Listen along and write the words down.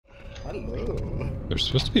Hello. There's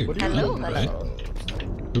supposed to be a gun, Hello, right? hello.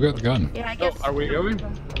 Who got the gun? Yeah, I guess. Oh, are we going?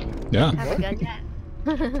 Yeah. Have a gun yet?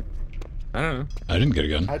 I don't know. I didn't get a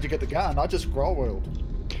gun. How'd you get the gun? I just scroll wheeled.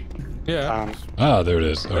 Yeah. Ah, there it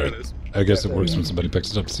is. There Alright. it is. I guess Yeah, it works there. when somebody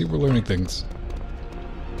picks it up. See, we're learning things.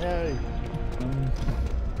 Yay.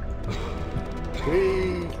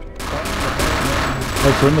 We.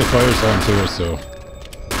 Oh, friendly fire's on too, so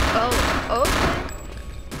Oh,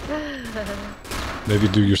 okay. maybe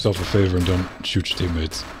do yourself a favor and don't shoot your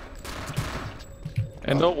teammates.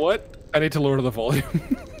 And know what? I need to lower the volume.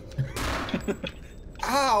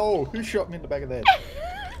 Ow! Who shot me in the back of the head?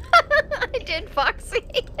 I did, Foxy.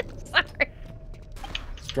 Sorry.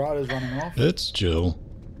 Strider's running off. It's Jill.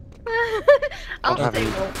 I'll stay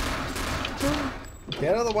woke.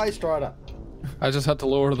 Get out of the way, Strider. I just had to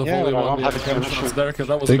lower the Yeah, volume well, on the I'm happy to gunshots there because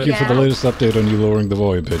that was Thank a you bit... for the Yeah. latest update on you lowering the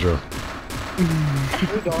volume, Pedro.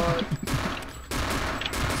 Who died?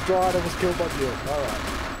 Strider was killed by Jill.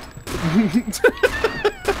 Alright.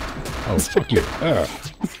 Oh, fuck you. Ah.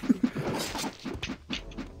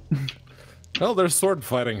 Well, there's sword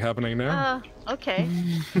fighting happening now. Okay.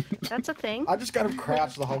 That's a thing. I just got him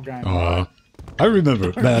crouched the whole game. I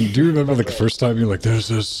remember, man, do you remember like the first time you're like,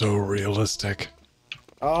 this is so realistic?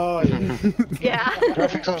 Oh, yeah. Yeah.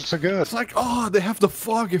 Graphics are so good. It's like, oh, they have the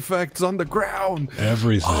fog effects on the ground.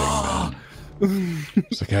 Everything, man.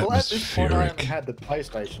 It's like Well, at this point, I haven't atmospheric. had the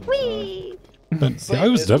PlayStation. Whee! But, yeah, I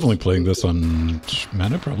was definitely playing this on...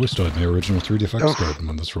 Man, I probably still had my original 3D effects Oh. card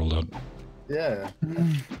when this rolled out. Yeah.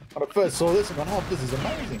 When I first saw this, I went, oh, this is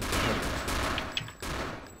amazing.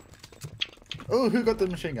 Oh, who got the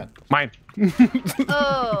machine gun? Mine.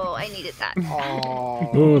 Oh, I needed that. Oh.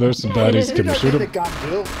 Oh, there's some baddies. You Can we don't shoot need the them? gun,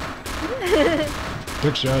 Jill.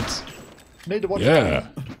 Big shots. Need to watch Yeah.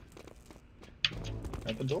 it.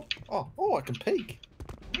 Open door. Oh, I can peek.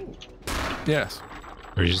 Ooh. Yes.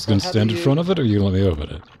 Are you just going to How stand do in you- front of it, or are you going to let me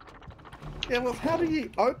open it? Yeah, well, how do you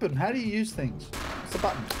open? How do you use things? What's the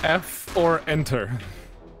button? F or enter.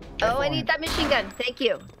 Oh, I need that machine gun. Thank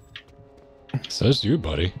you. Says you,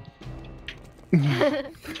 buddy.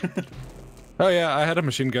 Oh yeah, I had a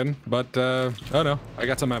machine gun, but oh no, I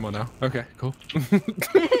got some ammo now. Okay, cool.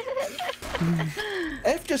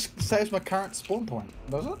 F just saves my current spawn point,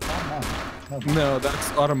 does it? Oh, no. No. No,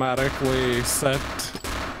 that's automatically set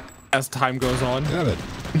as time goes on. Damn it.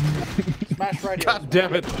 Smash radio. God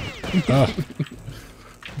damn it. Ah,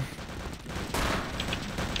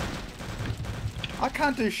 I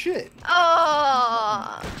can't do shit.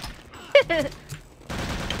 Oh.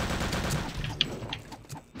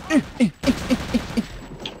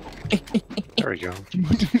 There we go.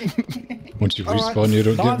 once you All right, respawn, you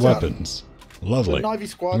don't get knives out. weapons. Lovely. The Navy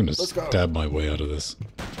squad, I'm going let's to go. stab my way out of this.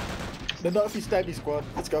 The Nerfy Stabby squad.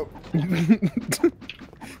 Let's go.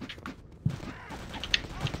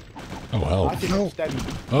 Oh, hell. I think I'm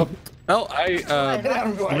Stabby. Oh, Well, Get out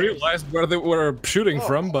of the I way. realized where they were shooting Oh,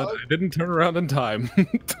 from, but oh. I didn't turn around in time.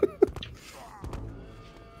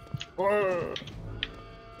 Whoa.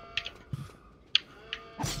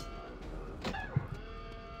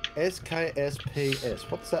 SKSPS.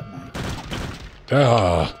 What's that mean?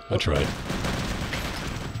 ah, that's right.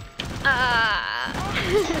 Ah.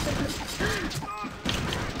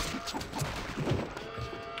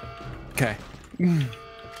 Okay.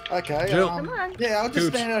 Okay. Jill. Come on. Yeah, I'll just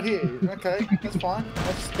Huge. stand out here. Okay, that's fine.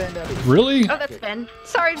 I'll just stand out here. Really? Oh, that's Ben.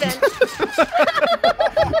 Sorry, Ben.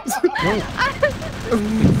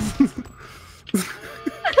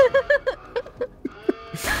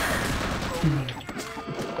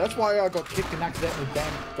 That's why I got kicked and accidentally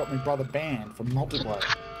got my brother banned from multiplayer.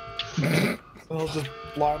 So I was just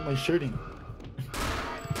blindly shooting.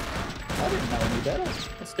 I didn't know any better.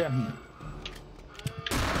 What's down here?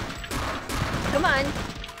 Come on.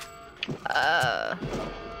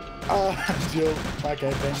 Jill. Okay,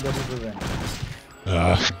 Ben got his revenge.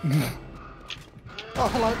 Ah, Oh,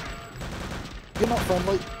 hello. You're not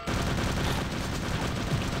friendly.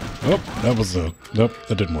 oh, that was nope,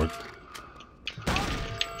 that didn't work.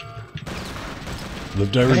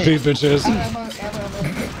 Live, die, repeat, bitches. Ammo.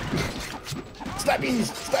 Stabbies!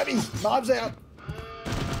 Stabbies! Knives out!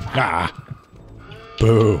 Ah,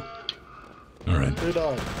 boo. All right, Who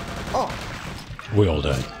died? Oh, we all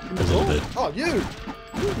died a little bit. oh, you!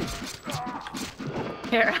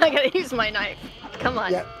 Here, I gotta use my knife. Come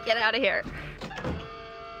on. Yeah. Get out of here.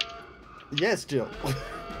 Yes, Jill.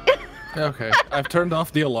 Okay. I've turned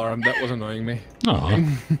off the alarm. That was annoying me.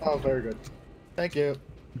 Aw, Oh, very good. Thank you.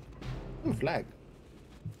 Ooh, flag.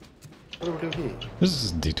 What do we do here? this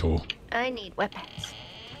is a detour. I need weapons.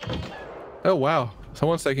 Oh wow.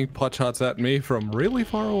 Someone's taking pot shots at me from really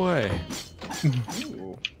far away.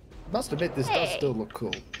 Ooh. Must admit, this does Hey. still look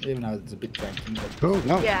cool, even though it's a bit janky. But... Oh,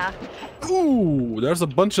 no. Yeah. Ooh, there's a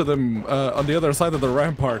bunch of them on the other side of the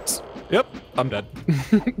ramparts. Yep, I'm dead.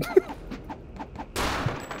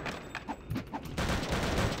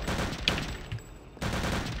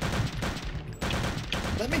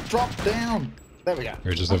 Let me drop down. There we go.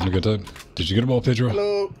 You're just having a good time. Did you get them all, Pedro?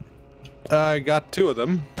 Hello. I got 2 of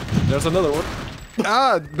them. There's another one.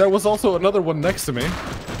 Ah, there was also another one next to me.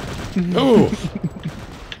 Oh!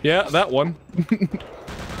 Yeah, that one.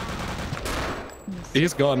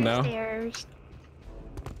 He's gone now. Stairs.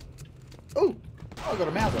 Oh, I got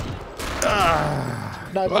a Mauser.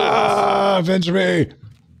 No bullets. Ah, avenge me!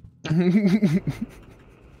 What you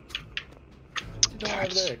doing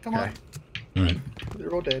over there? Come on. Alright.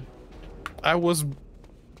 They're all dead. I was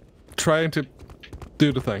trying to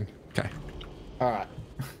do the thing. Okay. All right.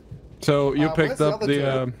 So you where's picked the up other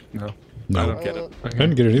the, no. I don't get it. I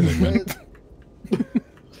didn't get anything, man.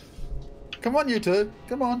 Come on, you two.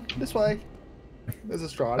 Come on, this way. There's a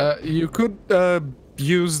strider. You could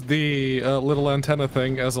use the little antenna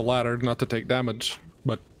thing as a ladder not to take damage,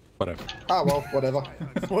 but whatever. Ah, well, whatever.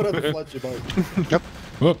 Whatever floats your boat. Yep.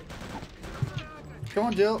 Whoop. Come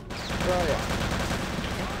on, Jill. Where are you?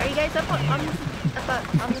 Are you guys up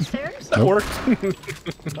on the stairs? That worked.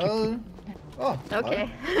 Oh. Okay.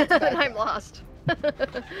 Then I'm lost.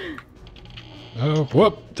 Oh,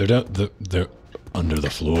 whoop! They're down. They're under the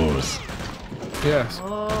floors. Yes.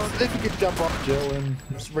 Oh, If you could jump off, Jill, and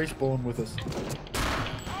respawn with us.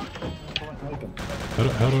 Open.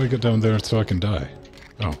 How do I get down there so I can die?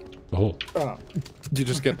 Oh, the hole. Oh. Did you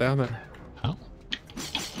just get down there? How?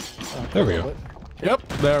 Oh, There we go. Yep,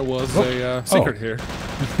 there was a secret here.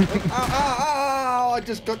 Ow, I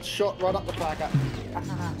just got shot right up the back.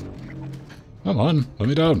 Come on, let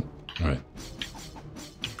me down. All right.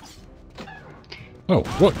 Oh,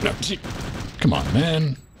 what? No, gee. Come on,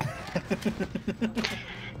 man.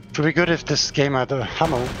 Would be good if this game had a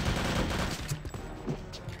hammer.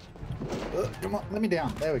 Come on, let me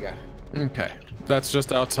down. There we go. Okay, that's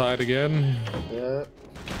just outside again. Yeah.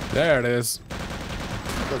 There it is.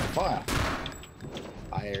 There's a fire.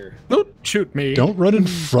 Fire. Don't shoot me. Don't run in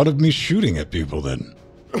front of me shooting at people then.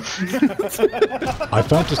 I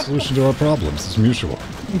found a solution to our problems. It's mutual.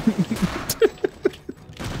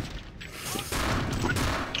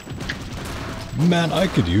 Man, I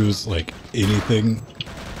could use, like, anything.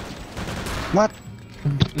 What?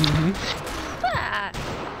 ah.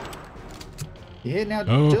 Yeah, now,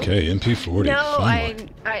 Jill? Okay, MP40. No, finally.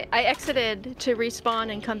 I exited to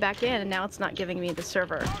respawn and come back in, and now it's not giving me the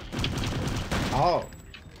server. Oh.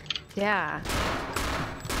 Yeah.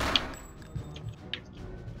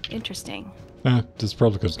 Interesting. This is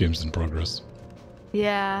probably because game's in progress.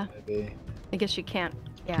 Yeah. Maybe. I guess you can't.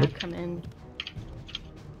 Yeah, Nope. come in.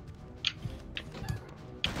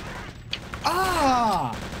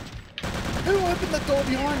 Ah! Who opened the door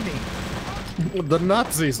behind me? The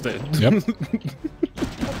Nazis did. Yep.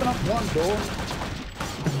 Open up one door.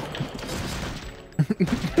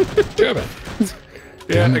 Damn it.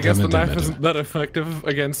 Yeah, Damn I it, guess damn the it, damn knife it. isn't that effective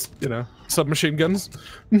against, submachine guns.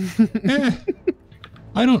 Eh,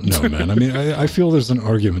 I don't know, man. I mean, I feel there's an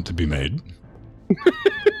argument to be made.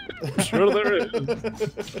 Sure there is.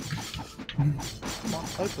 Come on,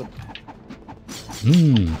 open.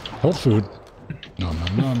 Health food. Nom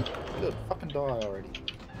nom nom. Good, fucking die already.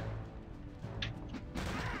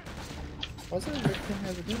 Why is there a red thing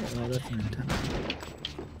over there? Oh, that's an antenna.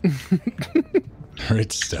 Alright,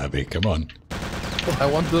 Stabby, come on. I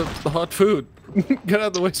want the hot food. Get out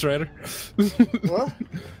of the way, Strider. What?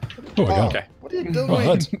 Oh, I got Okay. it. What are you doing?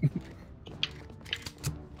 What?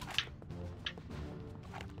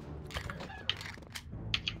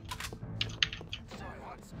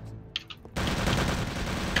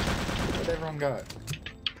 Where'd everyone go?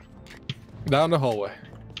 Down the hallway.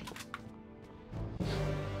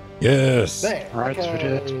 Yes. There. Right, we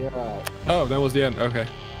did it. Right. Oh, that was the end. Okay.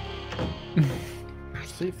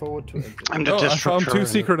 See forward to exit. I'm the Oh, I found disruptor. 2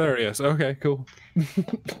 secret areas. Okay, cool.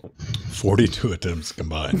 42 attempts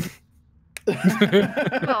combined. Oh.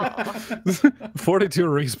 42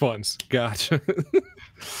 respawns. Gotcha.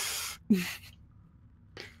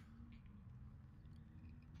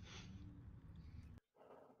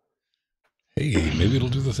 Hey, maybe it'll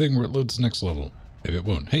do the thing where it loads the next level. Maybe it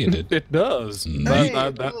won't. Hey, it did. It does. Hey,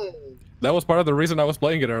 That was part of the reason I was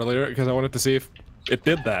playing it earlier, because I wanted to see if it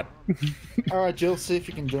did that. Alright, Jill, see if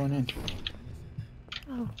you can join in.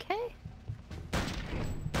 Okay.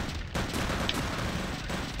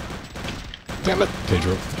 Damn it,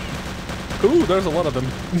 Pedro. Ooh, there's a lot of them.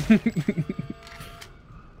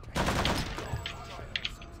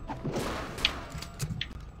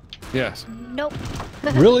 Yes. Nope.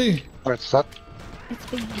 Really? What's that? It's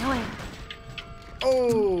being annoying.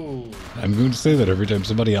 Oh! I'm going to say that every time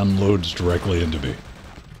somebody unloads directly into me.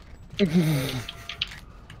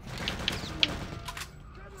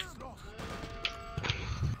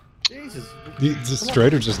 Jesus. The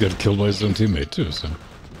Strider just got killed by his own teammate too, so...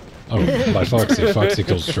 Oh, by Foxy. Foxy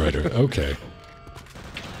killed Strider. Okay.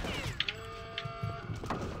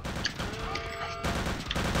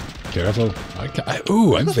 Careful.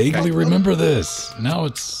 Ooh, I vaguely remember this. Now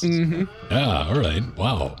it's... Mm-hmm. Yeah, alright.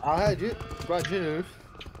 Wow. I had you. Right, you.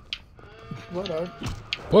 Well done.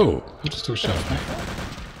 Whoa, who just took a shot at me?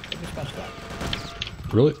 Let me smash that.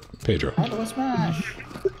 Really? Pedro. How do I smash?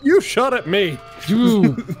 You shot at me!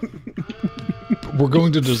 You... We're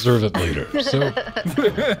going to deserve it later, so...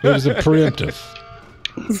 It was a preemptive.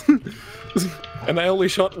 And I only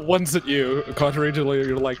shot once at you, contrary to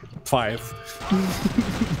you're like 5.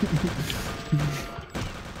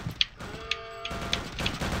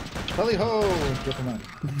 Tally ho, gentlemen.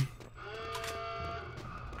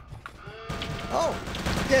 Oh!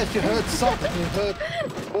 Yes, you heard something. You heard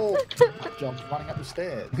all jump running up the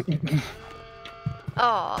stairs.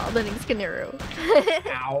 Oh, the Skinneroo.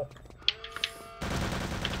 Ow.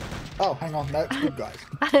 Oh, hang on. No, it's good, guys.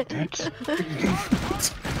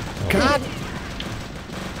 God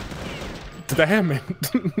damn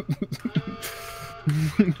it.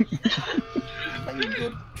 Are you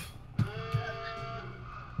good?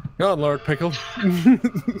 Go on, Lord Pickle.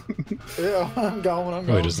 Yeah, I'm going.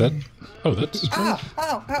 Wait, is that... Oh, that's... Ah!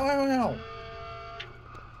 Ow! Ow! Ow! Ow!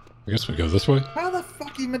 I guess we go this way? How the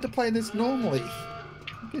fuck are you meant to play this normally?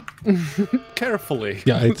 Carefully.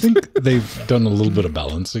 Yeah, I think they've done a little bit of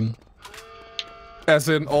balancing. As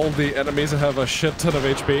in all the enemies have a shit ton of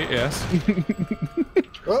HP, yes.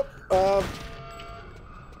 Oh,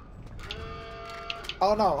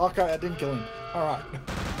 oh no, okay, I didn't kill him. Alright.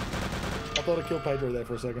 I thought I killed Pedro there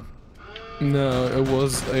for a second. No, it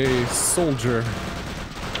was a soldier.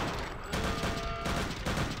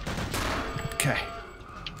 Okay.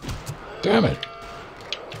 Damn it!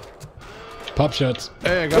 Pop shots.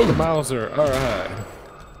 Hey, I got the Mauser. Alright.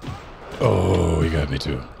 Oh, you got me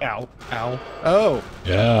too. Ow. Ow. Oh,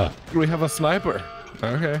 Yeah, we have a sniper.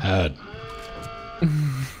 Okay. had.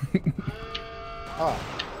 Oh,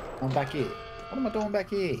 I'm back here. What am I doing back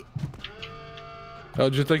here? Oh,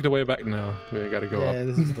 just take the way back now. We gotta go Yeah, up.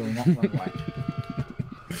 this is the wrong way.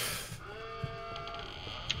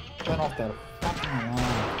 Turn off that fucking alarm.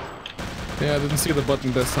 Yeah, I didn't see the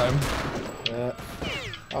button this time.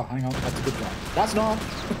 Oh, hang on, that's a good one. That's not!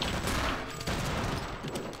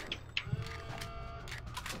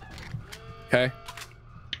 Okay.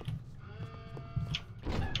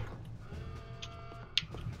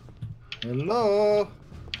 Hello?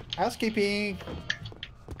 Housekeeping!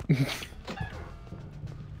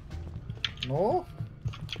 No?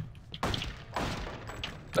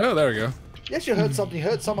 Oh, there we go. Yes, you heard something. You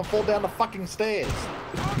heard someone fall down the fucking stairs.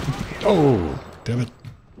 Oh, damn it.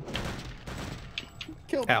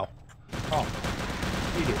 Killed. Ow. Oh.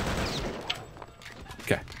 You did.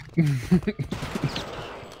 Okay.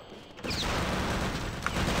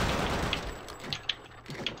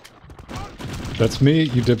 That's me,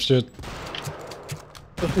 you dipshit.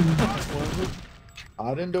 I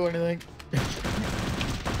didn't do anything.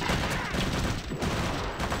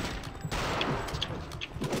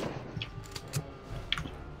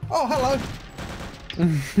 Oh, hello.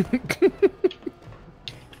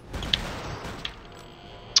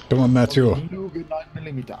 Come on, Matthew. Good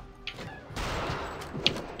 9mm.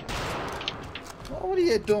 What are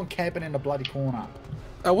you doing camping in the bloody corner?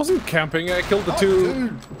 I wasn't camping. I killed the Oh, two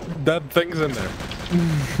dude. dead things in there.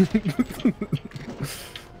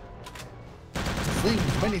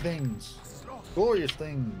 Things, many things. Glorious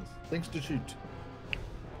things. Things to shoot.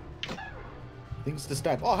 Things to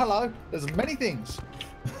stab. Oh, hello. There's many things.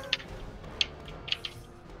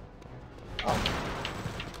 Oh.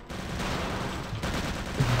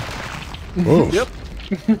 Whoa. Yep.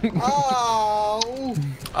 Oh!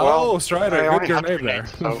 Oh, Strider, I good only have grenade there.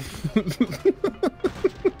 grenades, so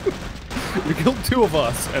You killed 2 of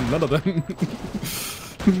us and none of them.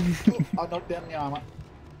 Oh, I knocked down the armor.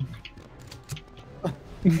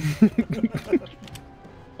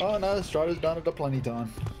 Oh no, Strider's done it a plenty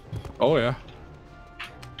time. Oh yeah.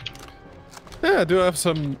 Yeah, I do have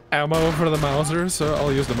some ammo for the Mauser, so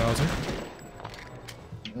I'll use the Mauser.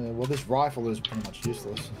 Well, this rifle is pretty much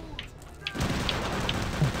useless.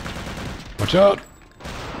 Watch out!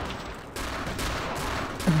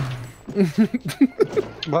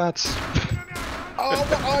 what? Oh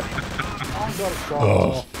my god! I got a shot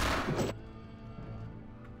Oh. off.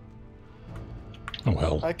 Oh,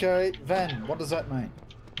 hell. Okay, Van, what does that mean?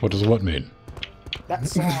 What does what mean? That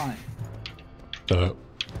sign.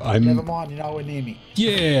 Never mind, you're nowhere near me.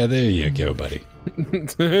 Yeah, there you go, buddy.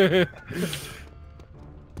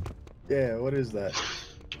 Yeah, what is that?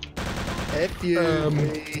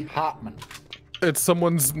 F.U.B. Hartman. It's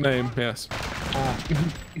someone's name, yes.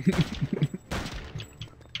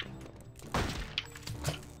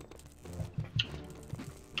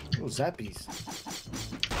 Oh, zappies.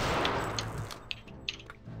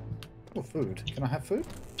 Oh, food. Can I have food?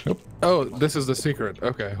 Nope. Oh, this is the secret.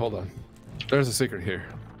 Okay, hold on. There's a secret here.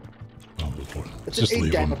 Oh, before. It's Just an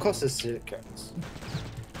leave game, them. of course there's secrets.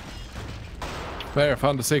 There,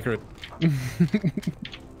 found the secret.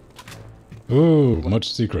 Ooh,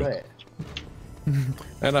 much secret. Where?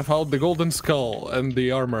 And I found the golden skull and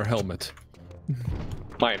the armor helmet.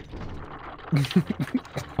 Mine.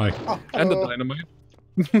 Hi. Oh, And the hello. dynamite.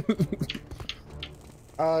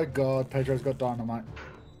 Oh god, Pedro's got dynamite.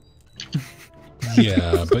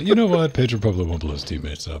 Yeah, but you know what? Pedro probably won't blow his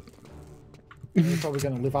teammates up. He's probably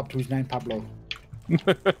going to live up to his name, Pablo.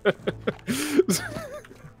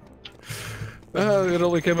 It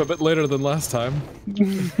only came a bit later than last time.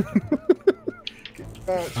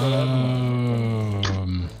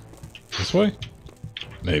 This way?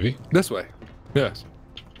 Maybe. This way. Yes.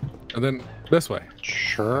 And then this way.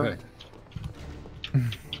 Sure. Okay.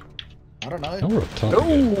 I don't know. Now we're up top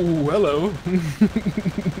again. Oh, hello.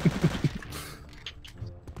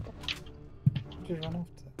 Did you run off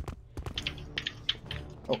to?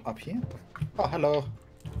 Oh, up here? Oh, hello.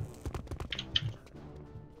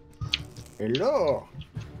 Hello.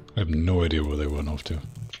 I have no idea where they went off to.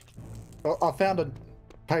 Oh, I found a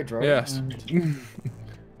Pedro. Yes. And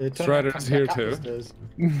turn Strider's around, come here back up too. the stairs.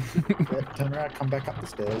 Yeah, turn around, come back up the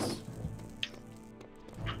stairs.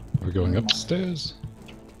 We're going upstairs.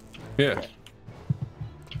 Yeah.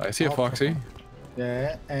 I see a Oh, foxy.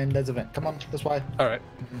 Yeah, and there's a vent. Come on, this way. Alright.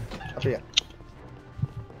 Up here.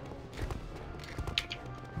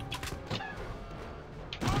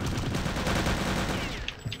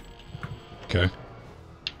 Okay.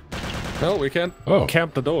 Well, we can't Oh.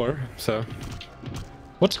 camp the door, so.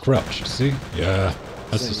 What's crouch? See? Yeah.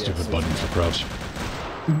 That's the See, yeah, stupid see. button for crouch.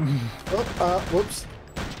 Oh, whoops.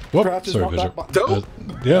 Whoop. Crouch is Sorry, not Fisher. that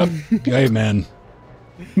button. Yeah. Hey, man.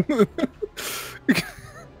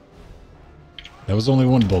 That was only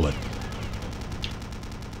one bullet.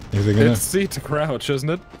 Anything in It's it? C to crouch, isn't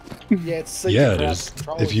it? Yeah, it's C Yeah, to it crouch, is.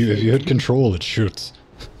 control If you C. hit control, it shoots.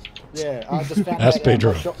 Yeah, I just found Ask out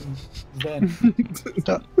Pedro. by shooting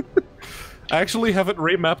then. I actually have it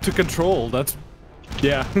remapped to control. That's.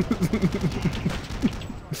 Yeah.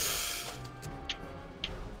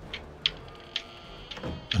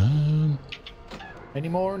 Any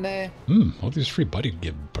more in there? All these free body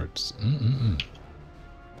give parts.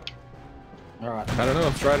 Alright. I don't know.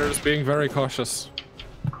 Strider is being very cautious.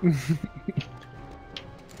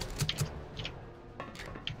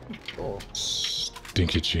 Oh.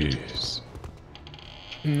 Stinky cheese.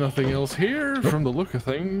 Nothing else here from the look of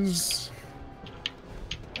things.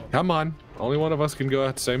 Come on. Only one of us can go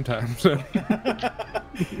at the same time. So.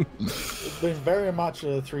 It's been very much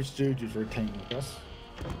a Three Stooges routine with us.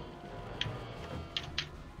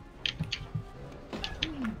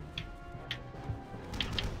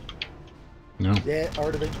 No. Yeah,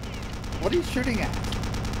 already been. What are you shooting at?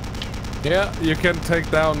 Yeah, you can take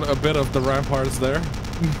down a bit of the ramparts there.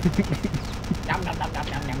 Nom, nom, nom, nom,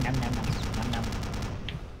 nom, nom, nom, nom,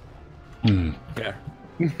 nom, nom. Yeah.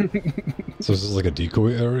 So is this like a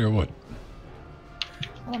decoy area or what?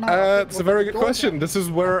 I don't know, It's a very good question. This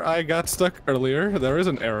is where I got stuck earlier. There is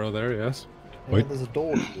an arrow there, yes. Yeah, Wait. there's a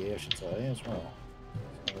door here, I should say, as well.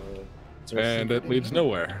 So, is there a And secret it leads in here?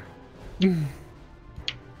 nowhere.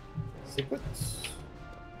 Secrets?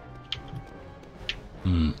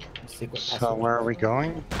 Secret So passage. where are we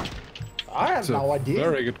going? I have It's a no idea.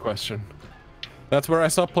 very good question. That's where I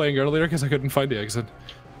stopped playing earlier because I couldn't find the exit.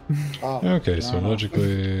 Oh, Okay, no, so no.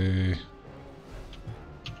 logically... Let's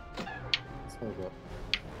have a go.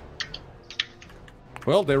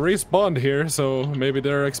 Well, they respawned here, so maybe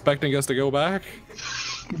they're expecting us to go back.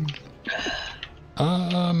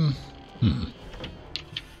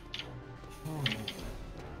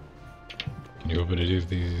 Can you open any of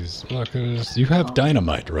these blockers? You have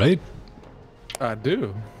dynamite, right? I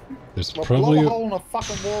do. There's Well, probably blow a hole in a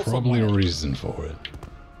fucking wall probably a somewhere. reason for it.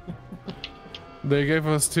 They gave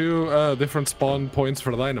us two different spawn points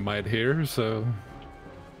for dynamite here, so...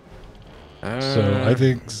 So I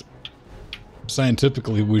think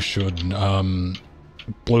scientifically we should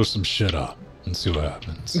blow some shit up and see what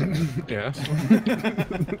happens. Yeah.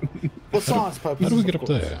 For science purposes. How do we get of up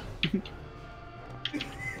course. there?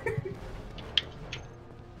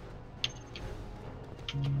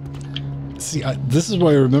 See, this is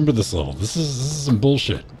why I remember this level. This is some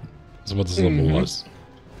bullshit. That's what this level was.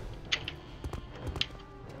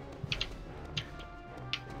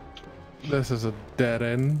 This is a dead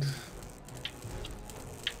end.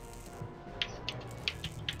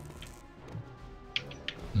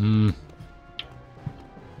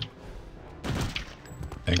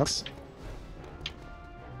 Thanks.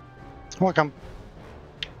 Welcome.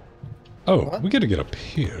 Oh, What? we gotta get up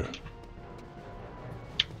here.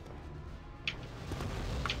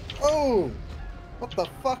 Oh! What the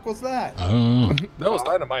fuck was that? Oh, That was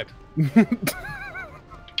dynamite.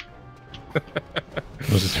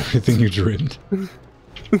 was it everything you dreamed?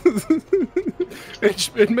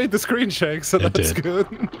 It made the screen shake, so It that's did. good.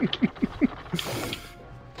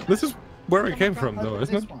 This is where it Oh, came I from, can't though, open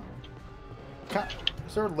isn't this it? one.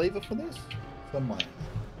 Is there a lever for this? Somewhere.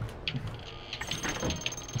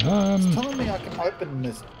 It's telling me I can open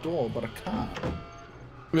this door, but I can't.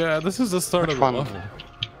 Yeah, this is the start Which of the one? level.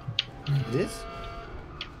 This?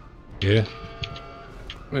 Yeah.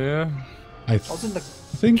 Yeah. I was in the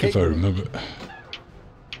think if I cake room. remember...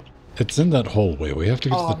 It's in that hallway. We have to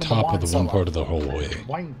get Oh, to I'm the in the top wine of the one cellar. part of the hallway.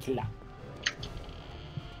 Wine killer.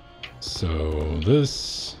 So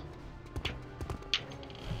this...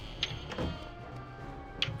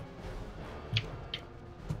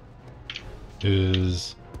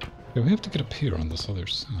 is... Yeah, we have to get up here on this other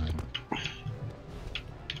side.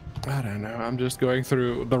 I don't know. I'm just going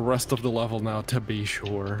through the rest of the level now to be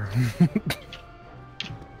sure. I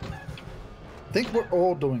think we're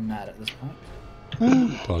all doing that at this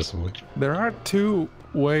point. Possibly. There are 2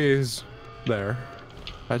 ways there.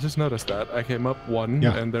 I just noticed that. I came up one,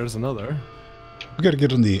 Yeah. and there's another. We gotta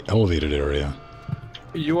get in the elevated area.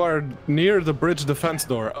 You are near the bridge defense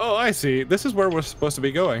door. Oh, I see. This is where we're supposed to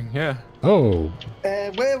be going. Yeah. Oh,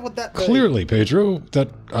 Where would that be? clearly, Pedro. That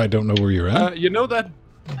I don't know where you're at. You know that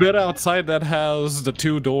bit outside that has the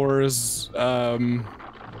 2 doors?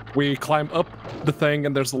 We climb up the thing,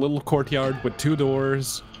 and there's a little courtyard with 2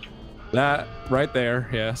 doors. That right there,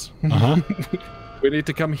 yes. Uh-huh. We need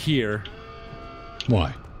to come here.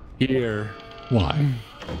 Why? Here. Why?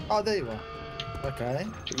 Oh, there you are. Okay.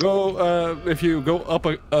 Go, if you go up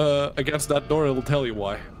against that door, it'll tell you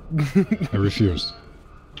why. I refuse.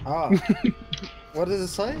 Oh. What does it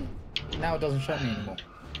say? Now it doesn't show me anymore.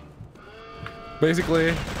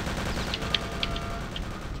 Basically,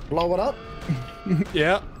 Blow it up?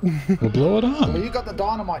 yeah. We'll blow it Well, on. you got the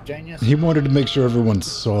dynamite, genius. He wanted to make sure everyone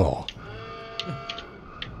saw.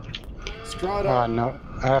 Straight up. No,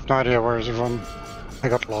 I have no idea where everyone. I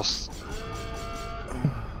got lost.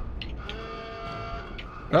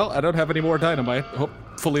 Well, I don't have any more dynamite.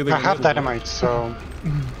 Hopefully they I have dynamite, so.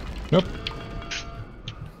 Nope.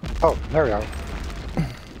 Oh, there we are.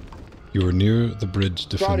 You were near the bridge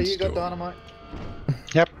Strider, defense you got door. dynamite?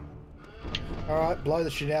 Yep. Alright, blow the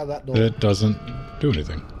shit out of that door. It doesn't do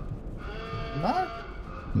anything. No?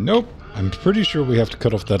 Nope. I'm pretty sure we have to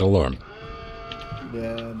cut off that alarm.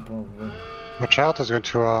 Yeah, probably. Watch out, there's going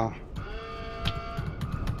to,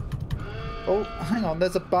 Oh, hang on,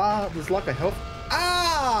 there's a bar, there's like a health...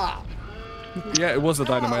 Ah! Yeah, it was a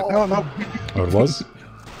dynamite. Oh, no. Oh, it was?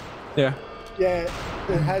 Yeah. Yeah,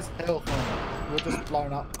 it has health on it. We're just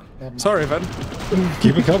blown up. Never mind. Sorry, Ven.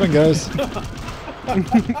 Keep it coming, guys.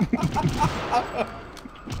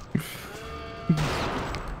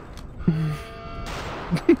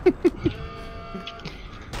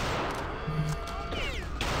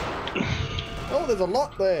 Oh, there's a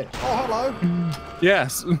lot there. Oh, hello.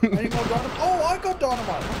 Yes. Any more dynamite? Oh, I got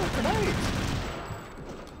dynamite. I got grenades.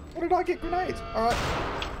 What did I get? Grenades. Alright.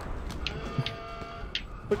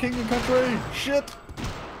 For King and Country. Shit.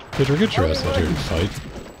 Pedro, get your ass out here and fight.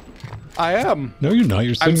 I am. No, you're not.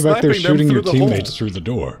 You're I'm sitting back there sniping them shooting your through the hole. teammates through the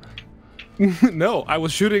door. No, I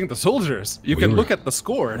was shooting the soldiers. You We can were- look at the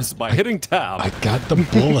scores by hitting tab. I got the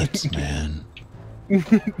bullets, man.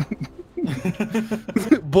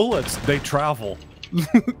 Bullets, they travel.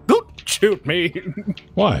 Don't shoot me.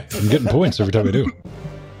 Why? I'm getting points every time I do.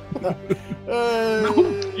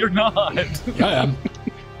 You're not. Yeah, I am.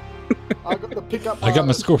 I got the pickup. I got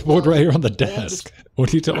my scoreboard right here on the desk.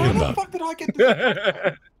 What are you talking How the about? fuck did I get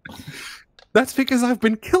this? That's because I've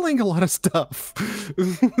been killing a lot of stuff.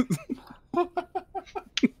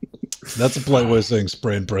 That's a polite way of saying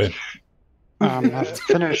spray and pray. I've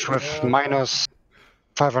finished with minus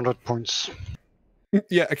 500 points.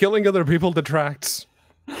 Yeah, killing other people detracts.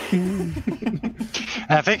 And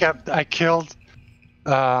I think I killed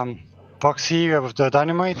Foxy with the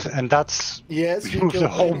dynamite, and that's Yes, you with killed a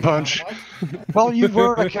whole me, bunch. Dynamite. Well, you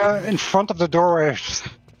were like in front of the doorway.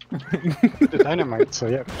 The dynamite, so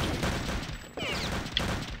yeah.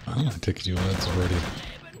 Oh, I take it you that's already.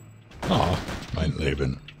 Aw, mein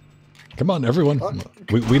Leben. Come on, everyone.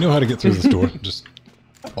 We know how to get through this door. Just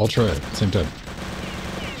all try it at the same time.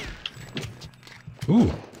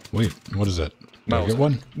 Ooh, wait, what is that? Did I get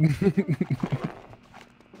one?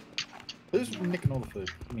 Who's nicking all the food?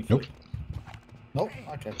 Nope. Nope.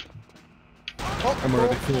 Okay. Oh, I'm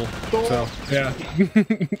already full. door. So yeah.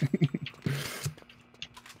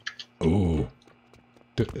 Ooh.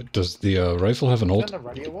 Does the rifle have an Turn ult? the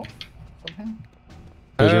radio off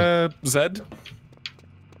somehow. Zed.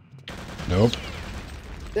 Nope.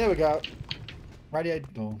 There we go. Radio.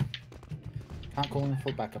 Oh. Can't call in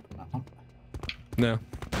for backup on that one. No.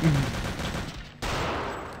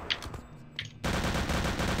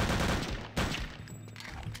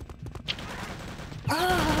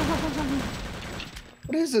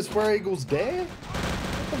 What is this? Where Eagles dare?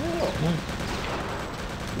 What the hell?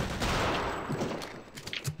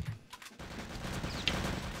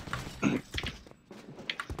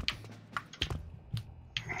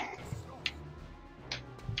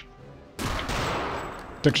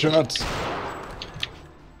 Take shots.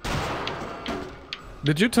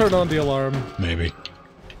 Did you turn on the alarm? Maybe.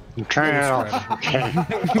 Turn it off. Okay.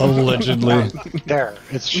 Allegedly. There,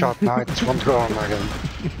 it's shot now. It's one gone again.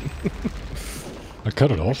 I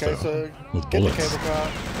cut it off Okay, though. so With get bullets. the cable car.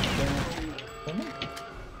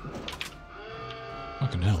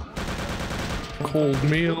 Fucking hell. Cold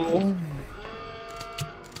meal.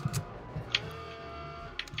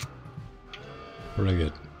 Where'd I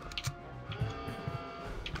get?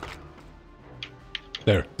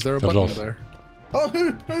 There. Is there a Cut it button off. there? Oh,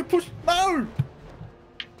 who pushed? No!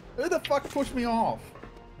 Who the fuck pushed me off?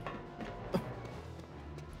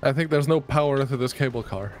 I think there's no power to this cable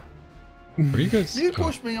car. Are you guys? You oh,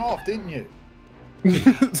 pushed me off, didn't you?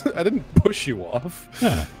 I didn't push you off.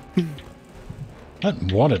 yeah. I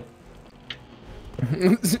didn't want it.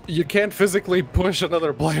 You can't physically push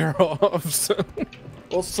another player off. So.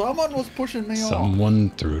 Well, someone was pushing me Someone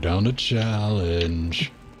threw down a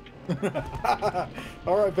challenge. off.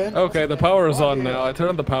 All right, Ben. Okay, the power is on yeah. now. I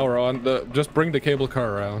turned the power on. Just bring the cable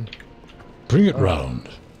car around. Bring it round.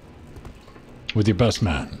 With your best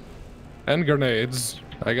man. And grenades.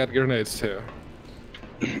 I got grenades too.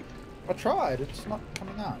 I tried. It's not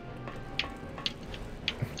coming out.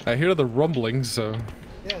 I hear the rumbling, so...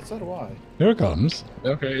 Yeah, so do I. Here it comes.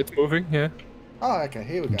 Okay, it's moving, yeah. Oh, okay.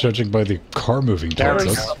 Here we go. Judging by the car moving towards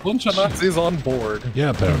There's us. a bunch of Nazis on board.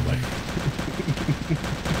 Yeah, apparently.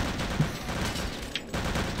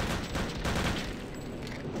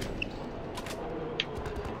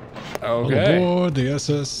 All Okay. aboard the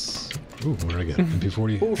SS. Ooh, what did I get?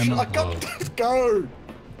 MP40. Oh, ammo? shotgun. Go.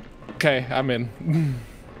 Okay, I'm in.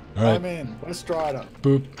 All right. I'm in. Let's Strider.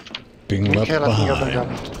 Boop. Being left Okay, let me open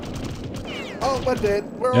behind. Oh, we're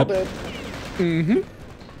dead. We're all Yep. dead. Mm-hmm.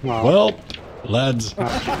 No. Well, lads,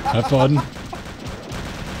 have fun.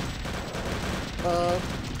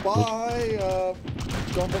 Bye.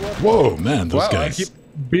 Gondola. Whoa, man, those Wow, I guys. keep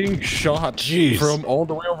being shot Jeez. from all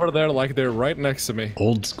the way over there like they're right next to me.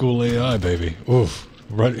 Old school AI, baby. Oof.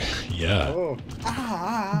 Right. Yeah. Oh.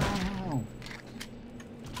 Ow.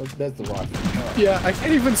 That's the rifle. Alright. Yeah, I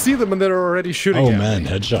can't even see them and they're already shooting Oh, at man, me.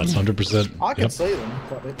 headshots, 100%. I can Yep. see them,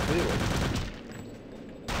 but it's clearly.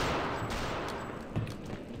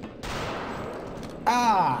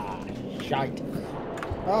 Ah, shite.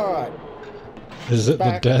 Alright. Is it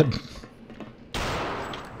Back. the dead?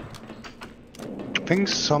 I think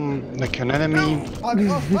some, like an enemy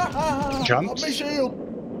Jumped? My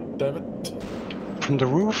shield! Damn it. from the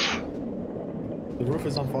roof. The roof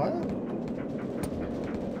is on fire?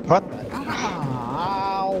 What?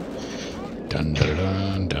 Ow! Dun dun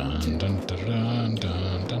dun dun dun dun dun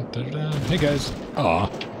dun dun dun. Hey guys. Aw.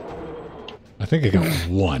 I think I got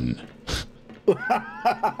one.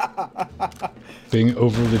 Being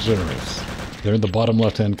overly generous. They're in the bottom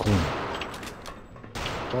left-hand corner.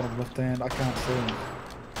 Bottom left hand, I can't see him.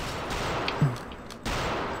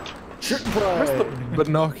 Shoot and Where's the pray!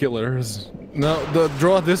 binoculars? No, the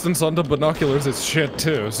draw distance on the binoculars is shit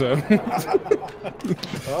too, so...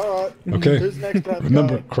 Alright. Okay. Who's next to have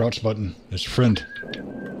Remember, go? crouch button. It's friend.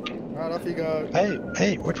 Alright, off you go.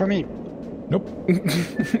 Hey, wait for me. Nope.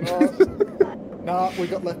 Nah, we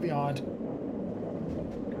got left behind.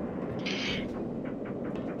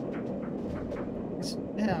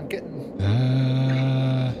 Yeah, I'm getting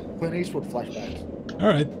Clint Eastwood flashbacks. All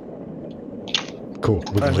right. Cool.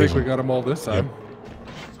 We I can think leave we them. got them all this time.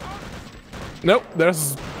 Nope,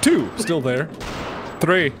 there's 2 still there.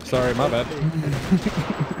 3, sorry, my bad.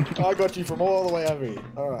 I got you from all the way over here.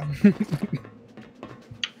 Alright.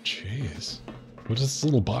 Jeez. What is this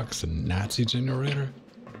little box? A Nazi generator?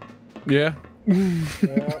 Yeah.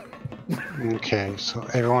 Yeah. Okay, so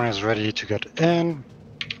everyone is ready to get in.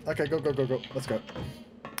 Okay, go. Let's go.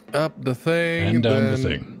 Up the thing, And down the then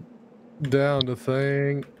thing. down the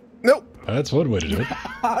thing. Nope. That's one way to do it.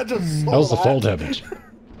 I just saw How's the that. fall damage?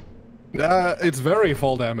 It's very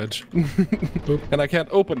fall damage. And I can't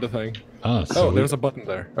open the thing. Ah, so Oh, there's a button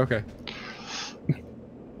there. Okay.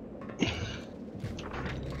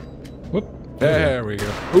 Whoop. There we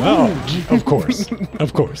go. Oh, of course.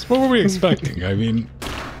 Of course. What were we expecting? I mean...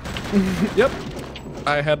 Yep.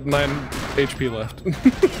 I had 9 HP left.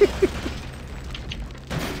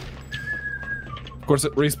 Of course,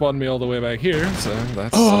 it respawned me all the way back here, so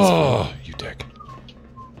that's... Oh, you dick.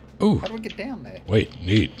 Ooh. How do we get down there? Wait,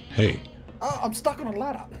 neat. Hey. Oh, I'm stuck on a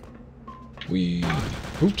ladder. We...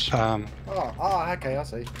 Oops. Oh, okay, I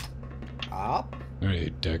see. Up.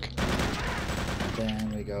 Alright, dick.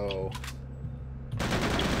 Then we go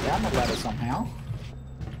down the ladder somehow.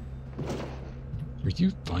 Were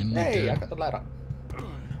you finally Hey, I dead? got the ladder.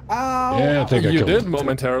 Oh, Yeah, I think I You killed did him.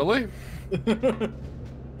 momentarily.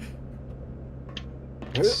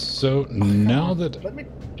 So, now that let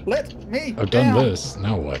me I've done down. this,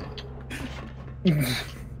 now what?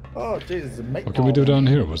 Oh, Jesus. What can we do down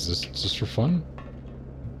here? Was this just for fun?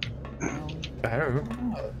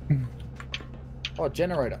 Oh,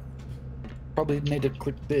 generator. Probably need to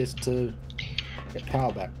click this to get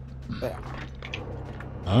power back. There.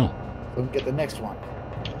 Oh, So we can get the next one.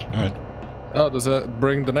 alright. Oh, does that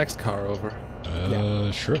bring the next car over?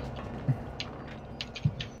 Sure.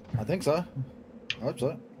 I think so. I hope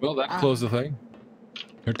so. Well, that closed the thing.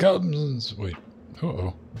 Here it comes. Wait.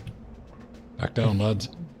 Uh-oh. Back down, lads.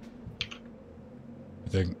 I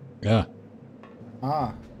think. Yeah.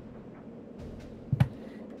 Ah.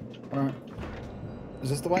 Alright. Is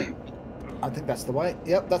this the way? I think that's the way.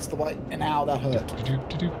 Yep, that's the way. And ow, that hurt.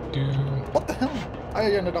 Do-do-do-do. What the hell?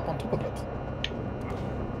 I ended up on top of it.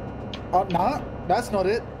 Oh, no. That's not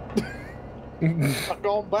it. I'm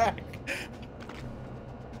going back.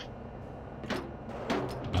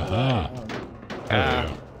 Aha. There we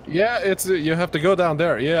go. Yeah, it's you have to go down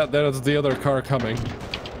there. Yeah, there's the other car coming.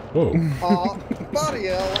 Whoa. Oh, bloody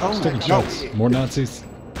hell. Oh, Taking my shots. God. More Nazis.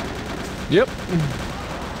 Yep.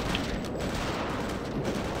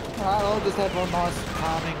 Alright, I'll just have a nice,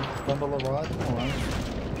 calming gondola ride. Alright.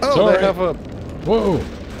 Oh, Sorry. they have a Whoa.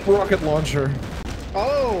 rocket launcher.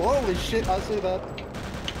 Oh, holy shit, I see that.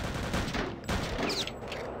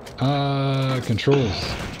 Controls.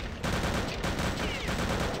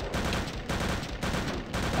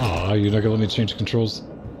 Aw, you're not gonna let me change the controls?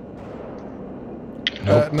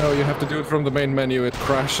 Nope. No, you have to do it from the main menu. It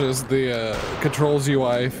crashes the controls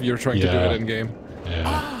UI if you're trying to do Yeah. it in game. Yeah. Ow,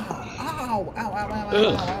 ow, ow, ow, ow, ow,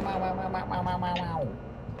 Ugh. ow, ow, ow, ow, ow, ow, ow, ow.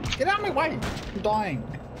 Get out of my way. I'm dying.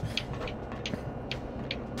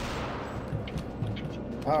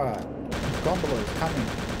 Alright. Gondolas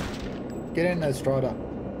coming. Get in there, Strider.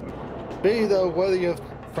 Be the worthy of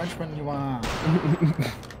Frenchman you are.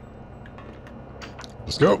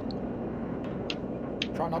 Let's go.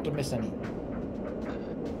 Try not to miss any.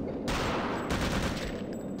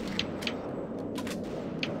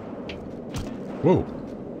 Whoa.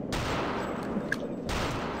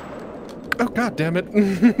 Oh god damn it! You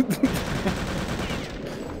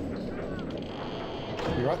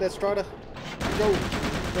right there, Strider? Go.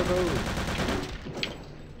 Go, go.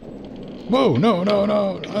 Whoa, no, no,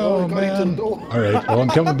 no. Oh, he got into the man. door. All right, well, I'm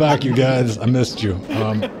coming back, you guys. I missed you.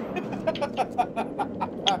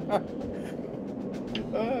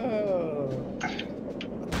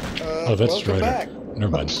 Oh, that's welcome Strider. back.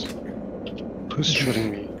 Never mind. Who's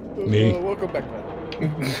shooting me? Me. Welcome back,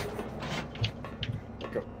 man.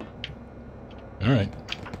 Go. All right,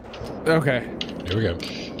 Okay. here we go.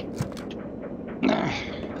 Nah.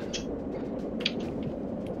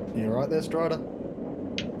 You right there, Strider?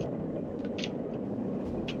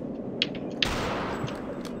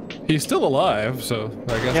 He's still alive, so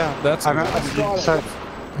I guess Yeah, that's I'm, good. I'm Strider. inside.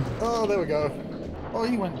 Oh, there we go. Oh,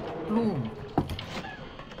 he went boom.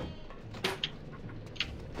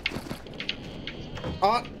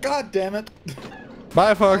 Oh, god damn it.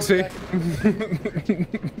 Bye, Foxy.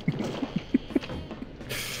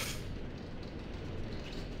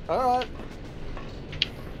 Alright.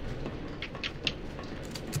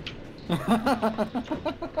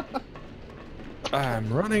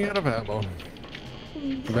 I'm running out of ammo.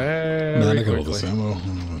 Very Man, I got all quickly. this ammo. I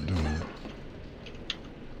don't know what I'm doing with it.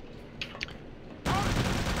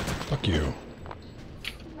 Fuck you.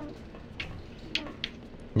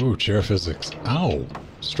 Ooh, chair physics. Ow,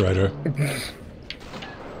 Strider.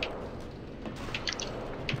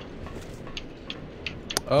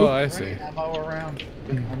 Oh, I see. Ammo around.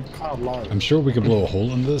 I'm kind of low. I'm sure we can blow a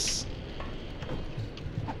hole in this.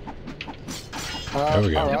 There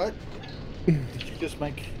we go. Alright. Did you just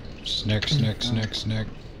make... Snack, snack, snack, snack.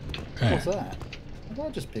 What's that? What did I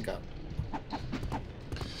just pick up?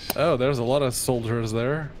 Oh, there's a lot of soldiers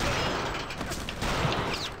there.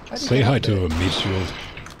 Say hi to him, meat shield.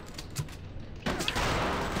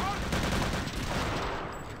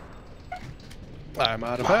 I'm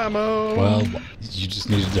out of ammo. Well, you just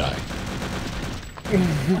need to die.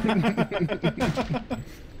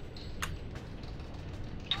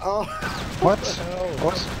 Oh, What? the hell?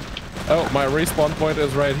 What? Oh, my respawn point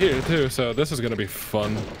is right here too, so this is gonna be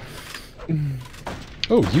fun.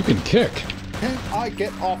 Oh, you can kick. Can I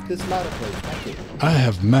get off this ladder, please? Thank you. I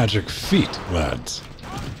have magic feet, lads.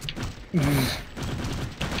 Well,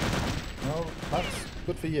 that's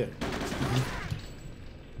good for you.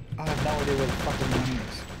 I have no idea where the fucking one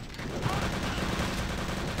is.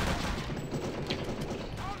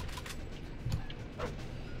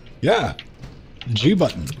 Yeah. G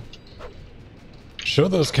button. Show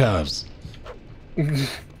those calves.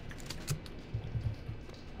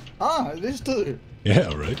 Ah, this too.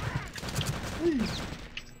 Yeah, right. Please.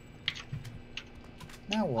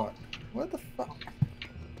 Now what? What the fuck?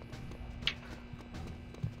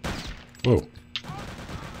 Whoa.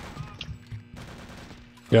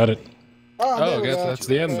 Got it. Oh, Oh, I there we guess go. that's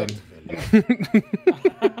the end then.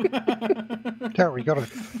 There, we got it.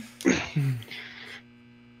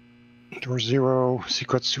 There were 0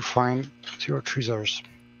 secrets to find, 0 treasures.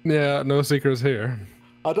 Yeah, no secrets here.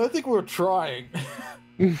 I don't think we were trying.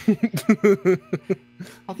 I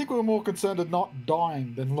think we were more concerned with not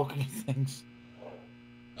dying than looking at things.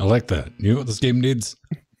 I like that. You know what this game needs?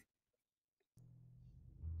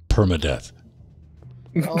 Permadeath.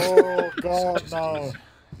 Oh god, no.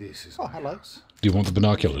 This is Oh, hello. Do you want the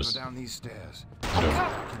binoculars? down these stairs. I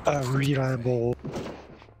don't. A reliable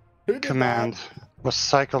Who did command that? was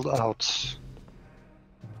cycled out.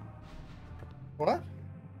 What?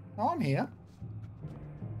 Oh, I'm here.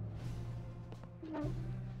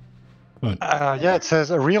 What? Yeah, it says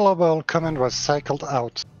a reliable command was cycled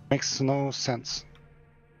out. Makes no sense.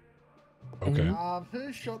 Okay.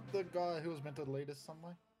 Who shot the guy who was meant to lead us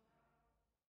somewhere?